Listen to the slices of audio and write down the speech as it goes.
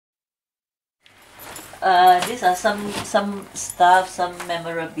These are some stuff, some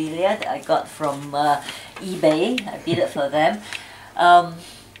memorabilia that I got from eBay. I bid it for them.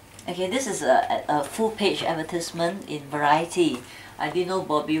 Okay, this is a full-page advertisement in Variety. I didn't know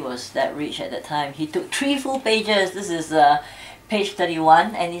Bobby was that rich at that time. He took 3 full pages. This is page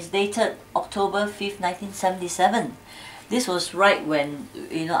 31 and it's dated October 5th, 1977. This was right when,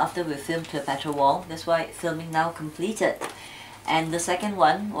 you know, after we filmed Cleopatra Wong. That's why filming now completed. And the second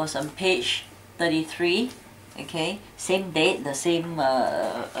one was on page 33. Okay, same date, the same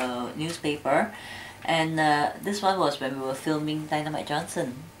newspaper. And this one was when we were filming Dynamite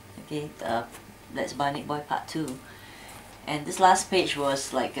Johnson. Okay, that's Bionic Boy Part 2. And this last page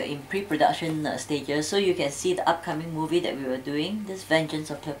was like in pre-production stages, so you can see the upcoming movie that we were doing. This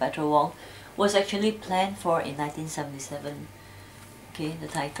Vengeance of Cleopatra Wong was actually planned for in 1977. Okay, the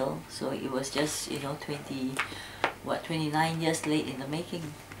title. So it was just, you know, 29 years late in the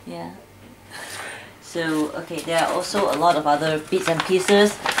making. Yeah. So okay, there are also a lot of other bits and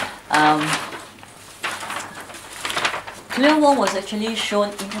pieces. Cleo Wong was actually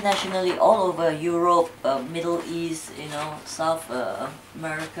shown internationally all over Europe, Middle East, you know, South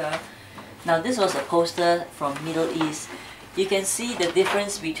America. Now this was a poster from Middle East. You can see the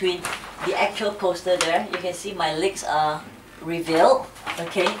difference between the actual poster there. You can see my legs are revealed,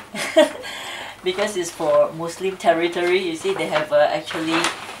 okay, because it's for Muslim territory. You see they have actually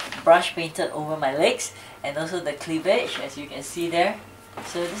brush painted over my legs, and also the cleavage, as you can see there.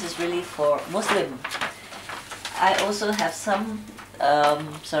 So this is really for Muslim. I also have some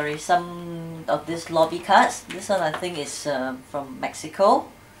of these lobby cards. This one I think is from Mexico.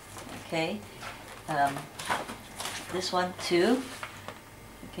 Okay, this one too.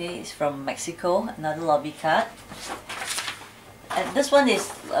 Okay, it's from Mexico. Another lobby card. And this one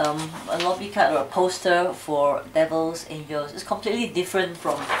is a lobby card or a poster for Devil's Angels. It's completely different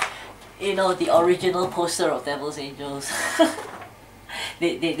from, you know, the original poster of Devil's Angels.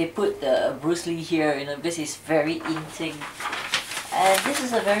 They put Bruce Lee here, you know, because he's very in sync. And this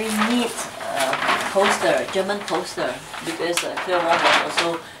is a very neat poster, German poster, because Cleo Wong was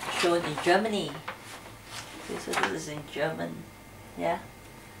also shown in Germany. Okay, so this is in German. Yeah,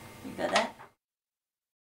 you got that?